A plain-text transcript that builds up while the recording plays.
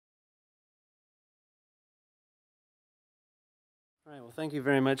All right, well, thank you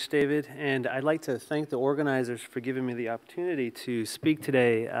very much, David. And I'd like to thank the organizers for giving me the opportunity to speak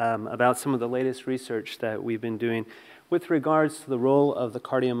today about some of the latest research that we've been doing with regards to the role of the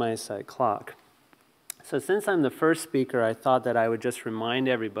cardiomyocyte clock. So since I'm the first speaker, I thought that I would just remind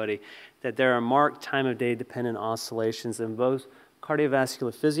everybody that there are marked time-of-day dependent oscillations in both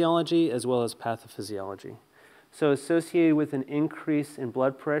cardiovascular physiology as well as pathophysiology. So associated with an increase in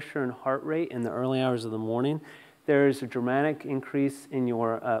blood pressure and heart rate in the early hours of the morning, there's a dramatic increase in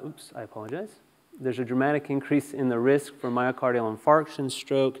your, There's a dramatic increase in the risk for myocardial infarction,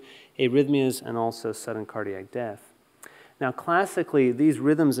 stroke, arrhythmias, and also sudden cardiac death. Now, classically, these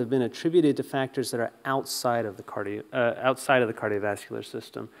rhythms have been attributed to factors that are outside of the cardiovascular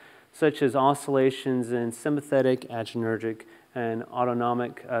system, such as oscillations in sympathetic, adrenergic, and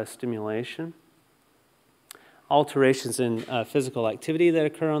autonomic stimulation, alterations in physical activity that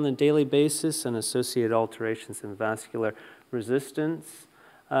occur on a daily basis, and associated alterations in vascular resistance.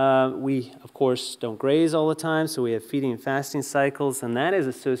 We, of course, don't graze all the time, so we have feeding and fasting cycles, and that is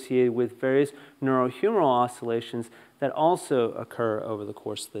associated with various neurohumoral oscillations that also occur over the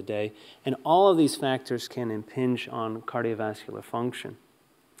course of the day. And all of these factors can impinge on cardiovascular function.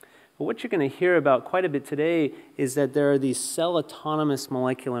 But what you're going to hear about quite a bit today is that there are these cell-autonomous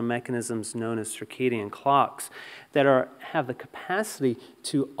molecular mechanisms known as circadian clocks that have the capacity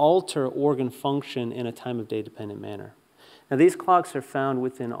to alter organ function in a time-of-day dependent manner. Now, these clocks are found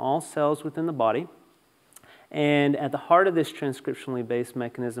within all cells within the body, and at the heart of this transcriptionally based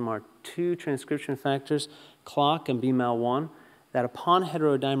mechanism are two transcription factors, clock and BMAL1, that upon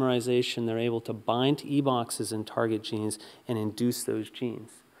heterodimerization, they're able to bind to E-boxes in target genes and induce those genes.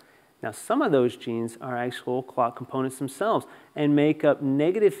 Now, some of those genes are actual clock components themselves and make up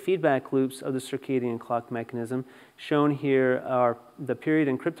negative feedback loops of the circadian clock mechanism. Shown here are the period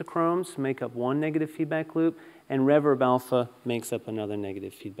and cryptochromes make up one negative feedback loop, and reverb alpha makes up another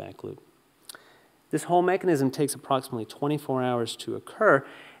negative feedback loop. This whole mechanism takes approximately 24 hours to occur,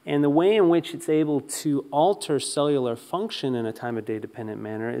 and the way in which it's able to alter cellular function in a time-of-day dependent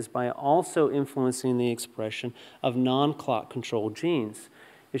manner is by also influencing the expression of non-clock controlled genes.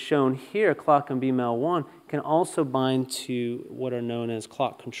 As shown here, clock and BMAL1 can also bind to what are known as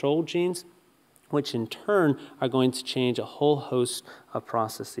clock-controlled genes, which in turn are going to change a whole host of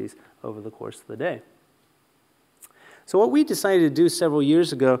processes over the course of the day. So what we decided to do several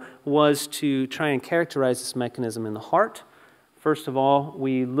years ago was to try and characterize this mechanism in the heart. First of all,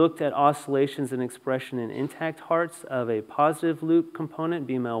 we looked at oscillations and expression in intact hearts of a positive loop component,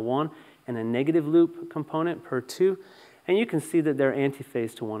 BMAL1, and a negative loop component, PER2. And you can see that they're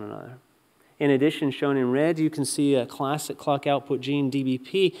antiphase to one another. In addition, shown in red, you can see a classic clock output gene,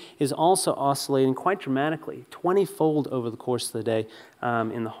 DBP, is also oscillating quite dramatically, 20-fold over the course of the day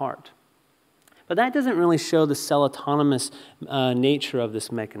in the heart. But that doesn't really show the cell-autonomous nature of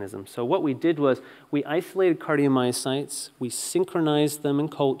this mechanism. So what we did was we isolated cardiomyocytes, we synchronized them in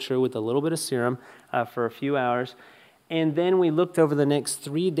culture with a little bit of serum for a few hours, and then we looked over the next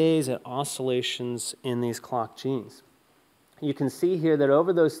 3 days at oscillations in these clock genes. You can see here that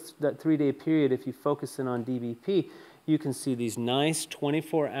over that 3-day period, if you focus in on DBP, you can see these nice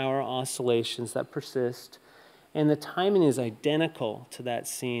 24-hour oscillations that persist, and the timing is identical to that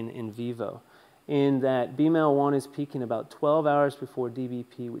seen in vivo, in that BMAL1 is peaking about 12 hours before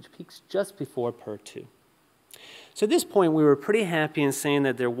DBP, which peaks just before PER2. So at this point, we were pretty happy in saying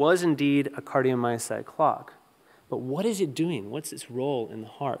that there was indeed a cardiomyocyte clock. But what is it doing? What's its role in the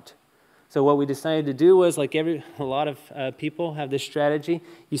heart? So what we decided to do was, like a lot of people have this strategy,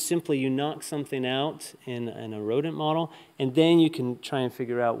 you knock something out in a rodent model, and then you can try and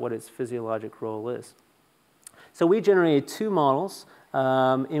figure out what its physiologic role is. So we generated two models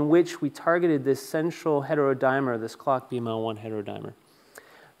in which we targeted this central heterodimer, this clock BMAL1 heterodimer.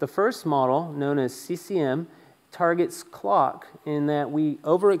 The first model, known as CCM, targets clock in that we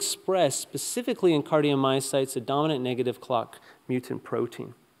overexpress specifically in cardiomyocytes a dominant negative clock mutant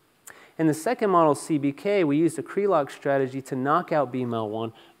protein. In the second model, CBK, we used a Krelok strategy to knock out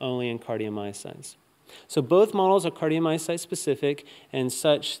BMAL1 only in cardiomyocytes. So both models are cardiomyocyte specific, and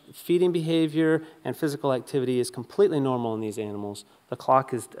such feeding behavior and physical activity is completely normal in these animals. The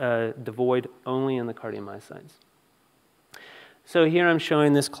clock is devoid only in the cardiomyocytes. So here I'm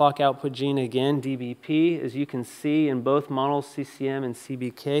showing this clock output gene again, DBP. As you can see in both models, CCM and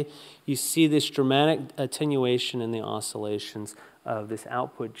CBK, you see this dramatic attenuation in the oscillations of this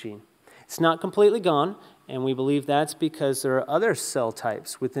output gene. It's not completely gone, and we believe that's because there are other cell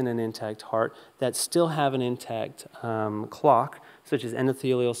types within an intact heart that still have an intact clock, such as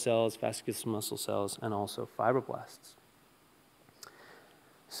endothelial cells, vascular muscle cells, and also fibroblasts.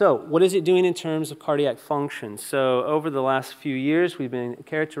 So what is it doing in terms of cardiac function? So over the last few years, we've been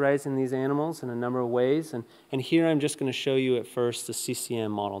characterizing these animals in a number of ways. And here I'm just going to show you at first the CCM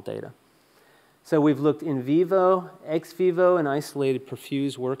model data. So we've looked in vivo, ex vivo, and isolated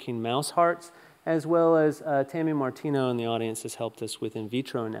perfused working mouse hearts, as well as Tammy Martino in the audience has helped us with in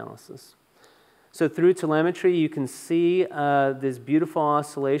vitro analysis. So through telemetry, you can see these beautiful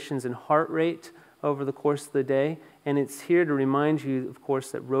oscillations in heart rate over the course of the day. And it's here to remind you, of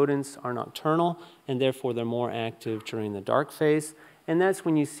course, that rodents are nocturnal, and therefore they're more active during the dark phase. And that's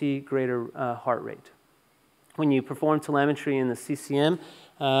when you see greater heart rate. When you perform telemetry in the CCM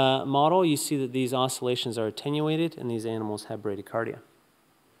model, you see that these oscillations are attenuated, and these animals have bradycardia.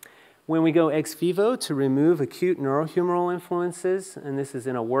 When we go ex vivo to remove acute neurohumoral influences, and this is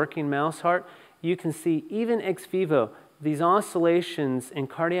in a working mouse heart, you can see even ex vivo, these oscillations in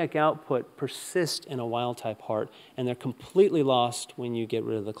cardiac output persist in a wild-type heart, and they're completely lost when you get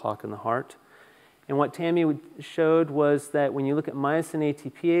rid of the clock in the heart. And what Tammy showed was that when you look at myosin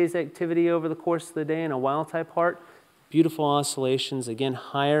ATPase activity over the course of the day in a wild-type heart, beautiful oscillations, again,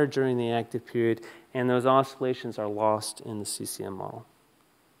 higher during the active period, and those oscillations are lost in the CCM model.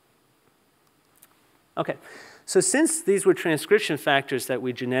 Okay. So since these were transcription factors that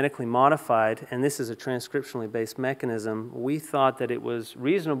we genetically modified, and this is a transcriptionally based mechanism, we thought that it was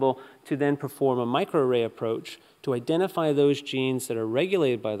reasonable to then perform a microarray approach to identify those genes that are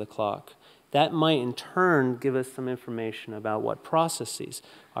regulated by the clock. That might in turn give us some information about what processes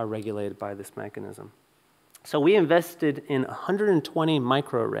are regulated by this mechanism. So we invested in 120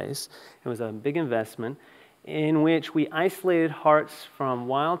 microarrays. It was a big investment in which we isolated hearts from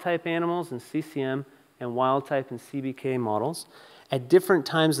wild-type animals in CCM and wild-type and CBK models at different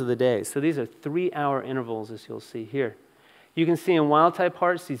times of the day. So these are 3-hour intervals, as you'll see here. You can see in wild-type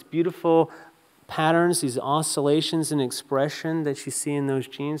hearts these beautiful patterns, these oscillations in expression that you see in those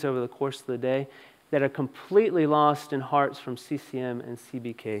genes over the course of the day that are completely lost in hearts from CCM and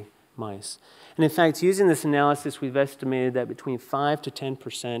CBK mice. And in fact, using this analysis, we've estimated that between 5 to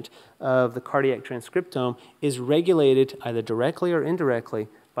 10% of the cardiac transcriptome is regulated either directly or indirectly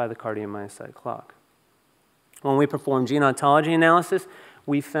by the cardiomyocyte clock. When we perform gene ontology analysis,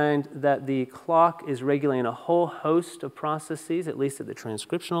 we found that the clock is regulating a whole host of processes, at least at the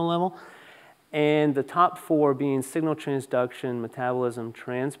transcriptional level, and the top 4 being signal transduction, metabolism,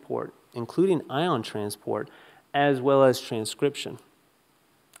 transport, including ion transport, as well as transcription.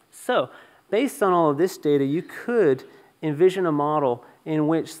 So, based on all of this data, you could envision a model in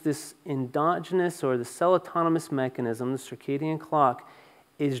which this endogenous or the cell-autonomous mechanism, the circadian clock,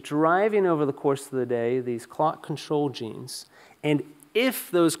 is driving over the course of the day these clock control genes. And if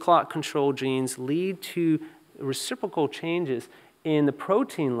those clock control genes lead to reciprocal changes in the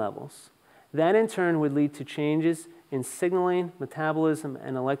protein levels, that in turn would lead to changes in signaling, metabolism,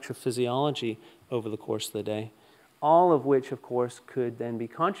 and electrophysiology over the course of the day, all of which, of course, could then be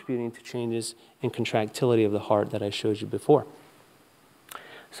contributing to changes in contractility of the heart that I showed you before.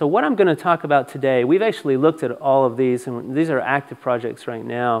 So what I'm going to talk about today, we've actually looked at all of these, and these are active projects right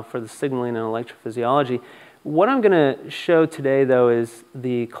now for the signaling and electrophysiology. What I'm going to show today, though, is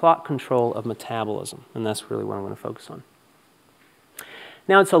the clock control of metabolism, and that's really what I'm going to focus on.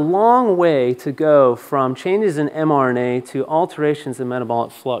 Now, it's a long way to go from changes in mRNA to alterations in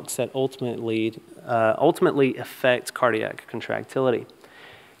metabolic flux that ultimately affect cardiac contractility.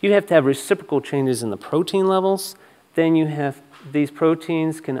 You have to have reciprocal changes in the protein levels. Then you have these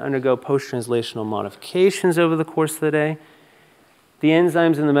proteins can undergo post-translational modifications over the course of the day. The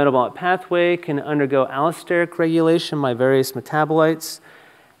enzymes in the metabolic pathway can undergo allosteric regulation by various metabolites,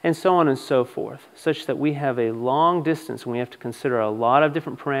 and so on and so forth, such that we have a long distance and we have to consider a lot of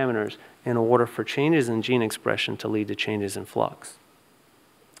different parameters in order for changes in gene expression to lead to changes in flux.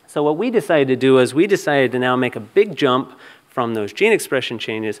 So what we decided to do is we decided to now make a big jump from those gene expression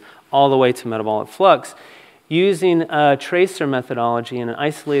changes all the way to metabolic flux using a tracer methodology in an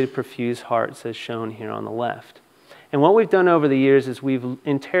isolated perfused hearts as shown here on the left. And what we've done over the years is we've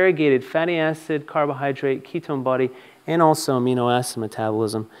interrogated fatty acid, carbohydrate, ketone body, and also amino acid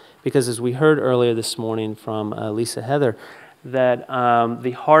metabolism, because as we heard earlier this morning from Lisa Heather, that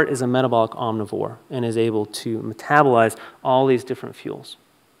the heart is a metabolic omnivore and is able to metabolize all these different fuels.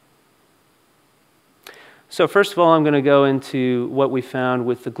 So first of all, I'm going to go into what we found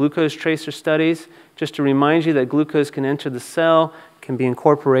with the glucose tracer studies, just to remind you that glucose can enter the cell, can be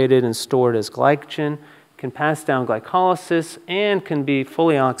incorporated and stored as glycogen, can pass down glycolysis, and can be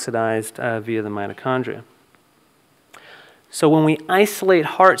fully oxidized via the mitochondria. So when we isolate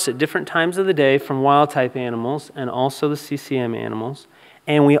hearts at different times of the day from wild-type animals and also the CCM animals,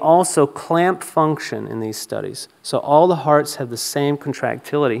 And we also clamp function in these studies. So all the hearts have the same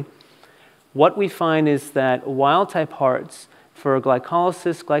contractility. What we find is that wild-type hearts, for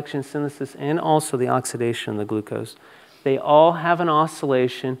glycolysis, glycogen synthesis, and also the oxidation of the glucose, they all have an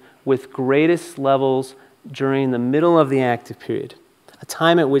oscillation with greatest levels during the middle of the active period, a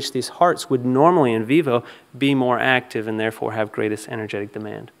time at which these hearts would normally in vivo be more active and therefore have greatest energetic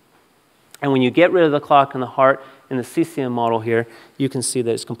demand. And when you get rid of the clock in the heart in the CCM model here, you can see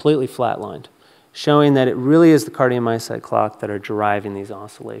that it's completely flatlined, showing that it really is the cardiomyocyte clock that are driving these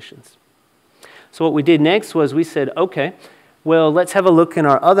oscillations. So what we did next was we said, okay, well, let's have a look in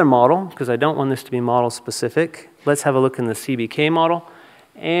our other model, because I don't want this to be model specific. Let's have a look in the CBK model.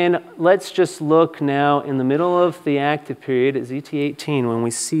 And let's just look now in the middle of the active period at ZT18 when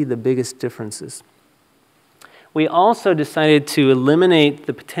we see the biggest differences. We also decided to eliminate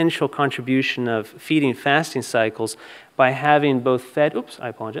the potential contribution of feeding fasting cycles by having both fed,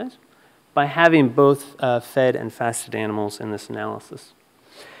 by having both fed and fasted animals in this analysis.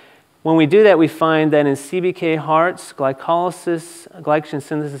 When we do that, we find that in CBK hearts, glycolysis, glycogen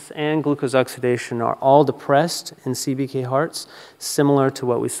synthesis, and glucose oxidation are all depressed in CBK hearts, similar to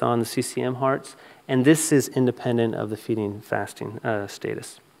what we saw in the CCM hearts, and this is independent of the feeding fasting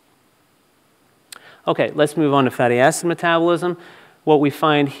status. Okay, let's move on to fatty acid metabolism. What we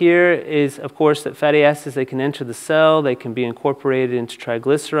find here is, of course, that fatty acids, they can enter the cell, they can be incorporated into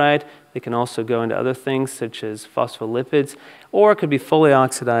triglyceride, they can also go into other things such as phospholipids, or it could be fully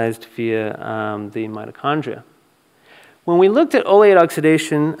oxidized via the mitochondria. When we looked at oleate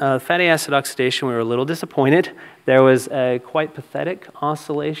oxidation, fatty acid oxidation, we were a little disappointed. There was a quite pathetic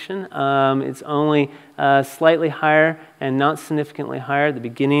oscillation. It's only slightly higher and not significantly higher at the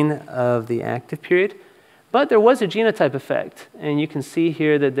beginning of the active period. But there was a genotype effect, and you can see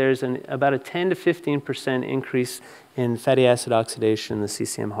here that there's about a 10 to 15% increase in fatty acid oxidation in the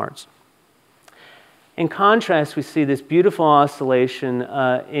CCM hearts. In contrast, we see this beautiful oscillation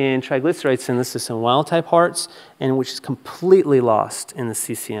in triglyceride synthesis in wild-type hearts, and which is completely lost in the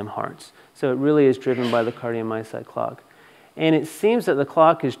CCM hearts. So it really is driven by the cardiomyocyte clock. And it seems that the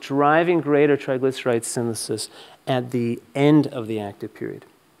clock is driving greater triglyceride synthesis at the end of the active period.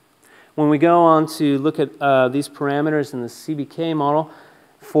 When we go on to look at these parameters in the CBK model,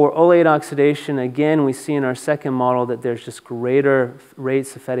 for oleate oxidation, again, we see in our second model that there's just greater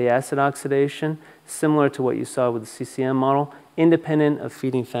rates of fatty acid oxidation, similar to what you saw with the CCM model, independent of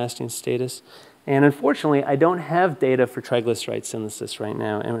feeding fasting status. And unfortunately, I don't have data for triglyceride synthesis right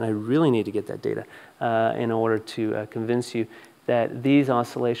now, and I really need to get that data in order to convince you that these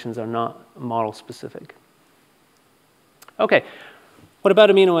oscillations are not model-specific. Okay. What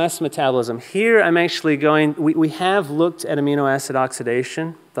about amino acid metabolism? Here I'm actually going, we have looked at amino acid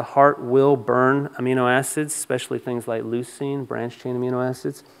oxidation. The heart will burn amino acids, especially things like leucine, branched-chain amino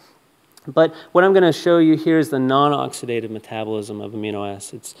acids. But what I'm going to show you here is the non-oxidative metabolism of amino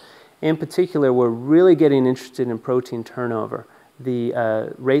acids. In particular, we're really getting interested in protein turnover,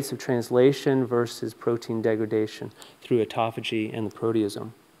 the rates of translation versus protein degradation through autophagy and the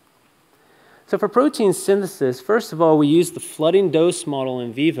proteasome. So for protein synthesis, first of all, we used the flooding dose model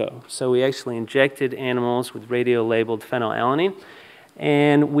in vivo. So we actually injected animals with radio-labeled phenylalanine,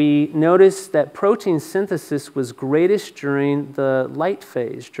 and we noticed that protein synthesis was greatest during the light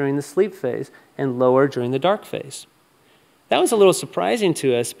phase, during the sleep phase, and lower during the dark phase. That was a little surprising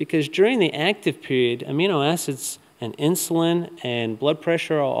to us because during the active period, amino acids and insulin and blood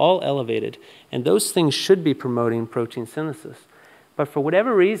pressure are all elevated, and those things should be promoting protein synthesis. But for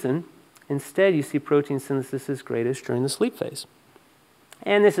whatever reason, instead, you see protein synthesis is greatest during the sleep phase.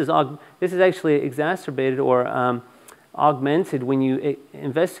 And this is actually exacerbated or augmented when you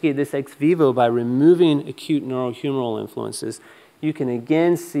investigate this ex vivo by removing acute neurohumoral influences. You can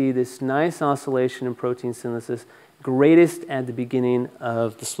again see this nice oscillation in protein synthesis, greatest at the beginning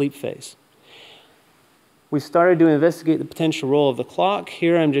of the sleep phase. We started to investigate the potential role of the clock.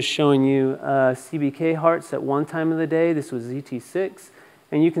 Here I'm just showing you CBK hearts at one time of the day. This was ZT6.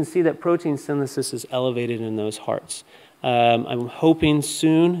 And you can see that protein synthesis is elevated in those hearts. I'm hoping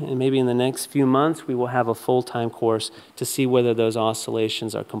soon, and maybe in the next few months, we will have a full-time course to see whether those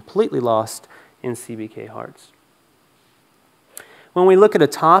oscillations are completely lost in CBK hearts. When we look at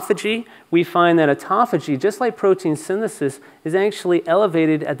autophagy, we find that autophagy, just like protein synthesis, is actually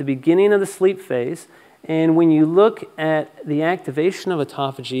elevated at the beginning of the sleep phase. And when you look at the activation of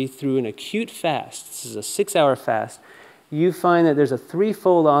autophagy through an acute fast, this is a 6-hour fast, you find that there's a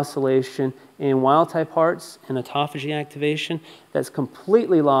threefold oscillation in wild-type hearts and autophagy activation that's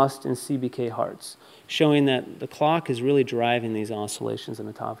completely lost in CBK hearts, showing that the clock is really driving these oscillations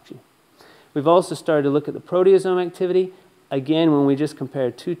in autophagy. We've also started to look at the proteasome activity. Again, when we just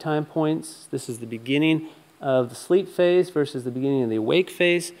compare 2 time points, this is the beginning of the sleep phase versus the beginning of the awake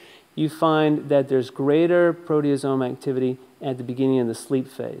phase, you find that there's greater proteasome activity at the beginning of the sleep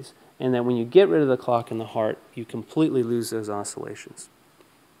phase, and that when you get rid of the clock in the heart, you completely lose those oscillations.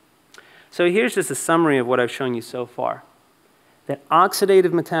 So here's just a summary of what I've shown you so far. That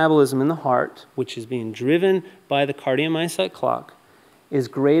oxidative metabolism in the heart, which is being driven by the cardiomyocyte clock, is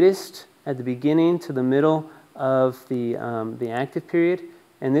greatest at the beginning to the middle of the active period,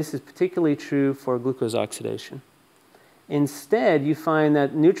 and this is particularly true for glucose oxidation. Instead, you find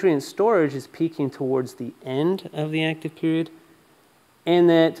that nutrient storage is peaking towards the end of the active period, and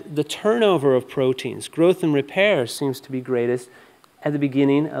that the turnover of proteins, growth and repair, seems to be greatest at the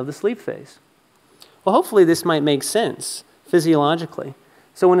beginning of the sleep phase. Well, hopefully this might make sense physiologically.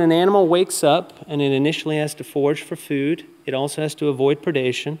 So when an animal wakes up and it initially has to forage for food, it also has to avoid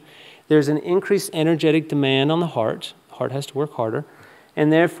predation, there's an increased energetic demand on the heart. The heart has to work harder,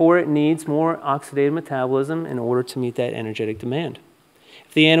 and therefore it needs more oxidative metabolism in order to meet that energetic demand.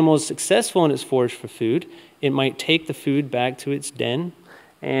 If the animal is successful in its forage for food, it might take the food back to its den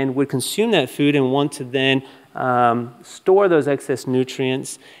and would consume that food and want to then store those excess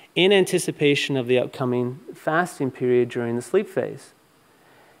nutrients in anticipation of the upcoming fasting period during the sleep phase.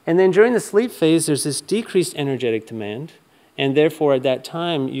 And then during the sleep phase, there's this decreased energetic demand, and therefore at that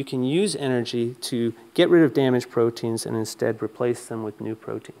time, you can use energy to get rid of damaged proteins and instead replace them with new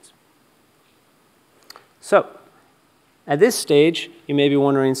proteins. So, at this stage, you may be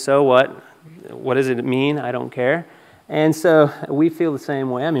wondering, so what? What does it mean? I don't care. And so we feel the same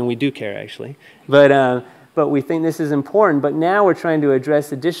way. I mean, we do care, actually. But we think this is important. But now we're trying to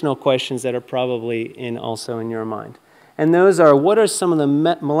address additional questions that are probably also in your mind. And those are, what are some of the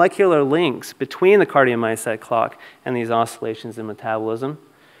molecular links between the cardiomyocyte clock and these oscillations in metabolism?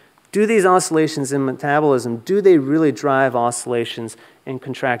 Do these oscillations in metabolism, do they really drive oscillations in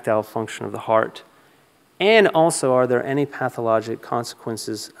contractile function of the heart? And also, are there any pathologic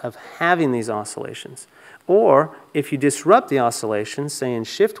consequences of having these oscillations? Or, if you disrupt the oscillations, say in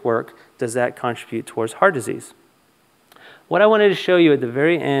shift work, does that contribute towards heart disease? What I wanted to show you at the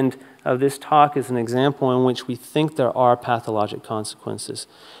very end of this talk is an example in which we think there are pathologic consequences.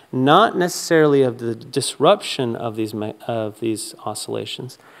 Not necessarily of the disruption of these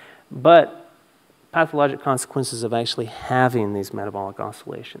oscillations, but pathologic consequences of actually having these metabolic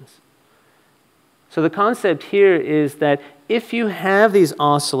oscillations. So the concept here is that if you have these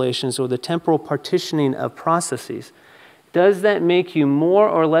oscillations or the temporal partitioning of processes, does that make you more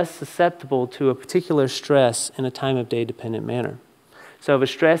or less susceptible to a particular stress in a time of day dependent manner? So if a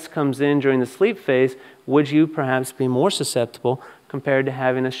stress comes in during the sleep phase, would you perhaps be more susceptible compared to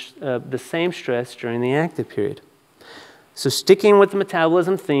having the same stress during the active period? So sticking with the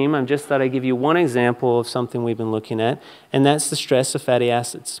metabolism theme, I just thought I'd give you one example of something we've been looking at, and that's the stress of fatty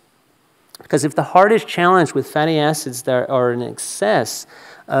acids. Because if the heart is challenged with fatty acids that are in excess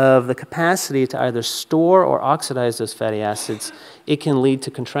of the capacity to either store or oxidize those fatty acids, it can lead to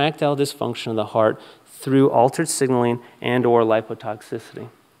contractile dysfunction of the heart through altered signaling and or lipotoxicity.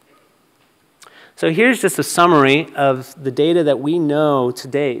 So here's just a summary of the data that we know to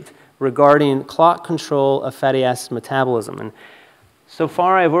date regarding clot control of fatty acid metabolism. And so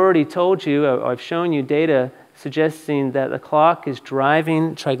far I've already told you, I've shown you data suggesting that the clock is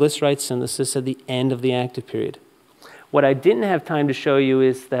driving triglyceride synthesis at the end of the active period. What I didn't have time to show you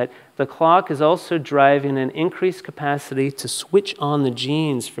is that the clock is also driving an increased capacity to switch on the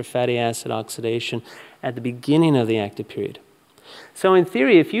genes for fatty acid oxidation at the beginning of the active period. So in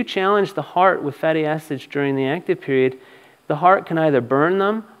theory, if you challenge the heart with fatty acids during the active period, the heart can either burn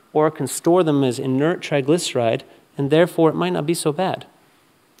them or can store them as inert triglyceride, and therefore it might not be so bad.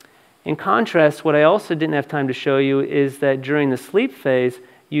 In contrast, what I also didn't have time to show you is that during the sleep phase,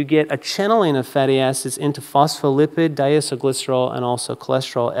 you get a channeling of fatty acids into phospholipid, diacylglycerol, and also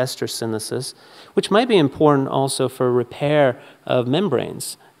cholesterol ester synthesis, which might be important also for repair of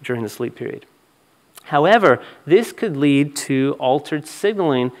membranes during the sleep period. However, this could lead to altered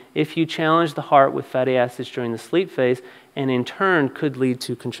signaling if you challenge the heart with fatty acids during the sleep phase, and in turn could lead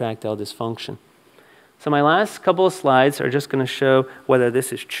to contractile dysfunction. So my last couple of slides are just going to show whether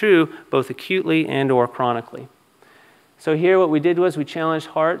this is true both acutely and or chronically. So here what we did was we challenged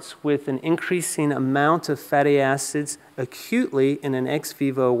hearts with an increasing amount of fatty acids acutely in an ex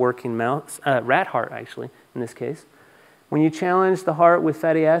vivo working mouse, rat heart actually in this case. When you challenge the heart with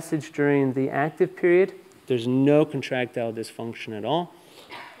fatty acids during the active period, there's no contractile dysfunction at all.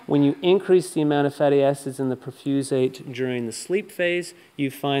 When you increase the amount of fatty acids in the perfusate during the sleep phase,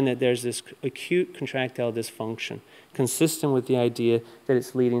 you find that there's this acute contractile dysfunction, consistent with the idea that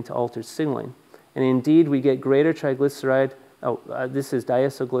it's leading to altered signaling. And indeed, we get greater triglyceride this is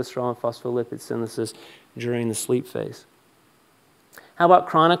diacylglycerol and phospholipid synthesis during the sleep phase. How about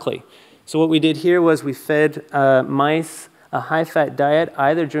chronically? So what we did here was we fed mice a high-fat diet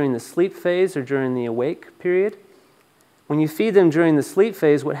either during the sleep phase or during the awake period. When you feed them during the sleep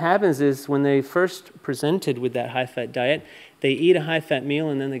phase, what happens is when they first presented with that high-fat diet, they eat a high-fat meal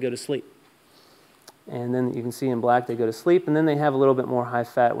and then they go to sleep. And then you can see in black they go to sleep, and then they have a little bit more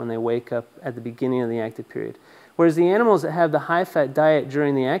high-fat when they wake up at the beginning of the active period. Whereas the animals that have the high-fat diet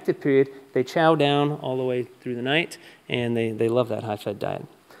during the active period, they chow down all the way through the night, and they love that high-fat diet.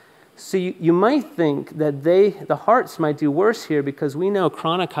 So you might think that the hearts might do worse here because we know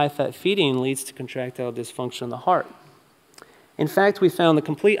chronic high-fat feeding leads to contractile dysfunction of the heart. In fact, we found the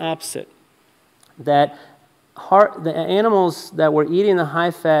complete opposite, that the animals that were eating the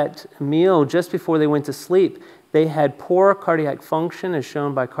high-fat meal just before they went to sleep, they had poor cardiac function as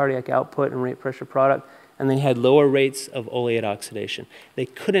shown by cardiac output and rate pressure product, and they had lower rates of oleate oxidation. They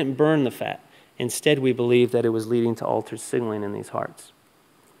couldn't burn the fat. Instead, we believe that it was leading to altered signaling in these hearts.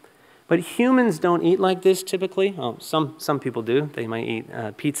 But humans don't eat like this typically. Oh, some people do. They might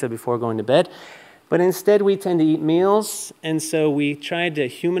eat pizza before going to bed. But instead, we tend to eat meals, and so we tried to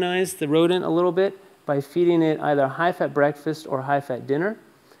humanize the rodent a little bit by feeding it either a high-fat breakfast or high-fat dinner.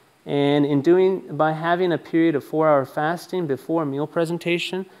 And by having a period of 4-hour fasting before meal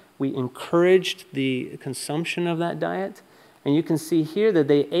presentation, we encouraged the consumption of that diet. And you can see here that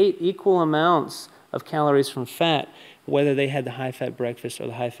they ate equal amounts of calories from fat, whether they had the high-fat breakfast or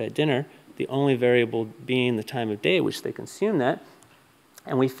the high-fat dinner, the only variable being the time of day at which they consumed that.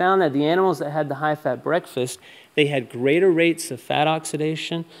 And we found that the animals that had the high-fat breakfast, they had greater rates of fat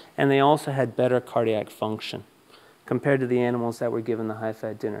oxidation, and they also had better cardiac function compared to the animals that were given the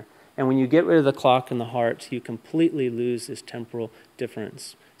high-fat dinner. And when you get rid of the clock in the heart, you completely lose this temporal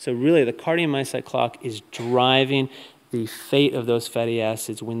difference. So really, the cardiomyocyte clock is driving the fate of those fatty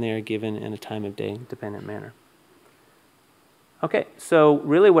acids when they are given in a time-of-day dependent manner. Okay, so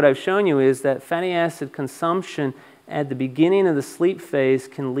really what I've shown you is that fatty acid consumption at the beginning of the sleep phase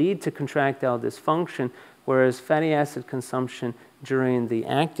can lead to contractile dysfunction, whereas fatty acid consumption during the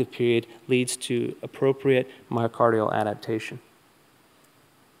active period leads to appropriate myocardial adaptation.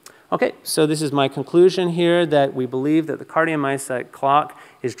 Okay, so this is my conclusion here, that we believe that the cardiomyocyte clock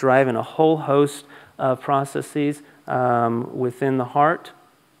is driving a whole host of processes within the heart,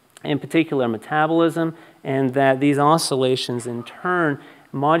 in particular metabolism, and that these oscillations in turn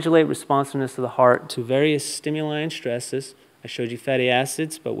modulate responsiveness of the heart to various stimuli and stresses. I showed you fatty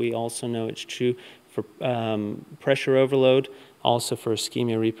acids, but we also know it's true for pressure overload, also for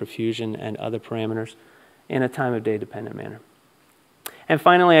ischemia, reperfusion, and other parameters in a time-of-day dependent manner. And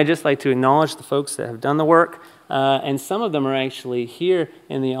finally, I'd just like to acknowledge the folks that have done the work, and some of them are actually here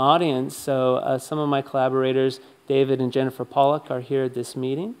in the audience. So some of my collaborators, David and Jennifer Pollack, are here at this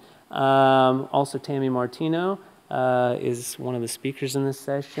meeting. Also, Tammy Martino is one of the speakers in this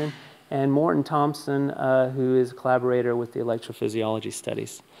session, and Morton Thompson, who is a collaborator with the electrophysiology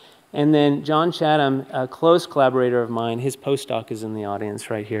studies. And then John Chatham, a close collaborator of mine, his postdoc is in the audience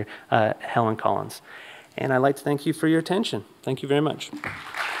right here, Helen Collins. And I'd like to thank you for your attention. Thank you very much.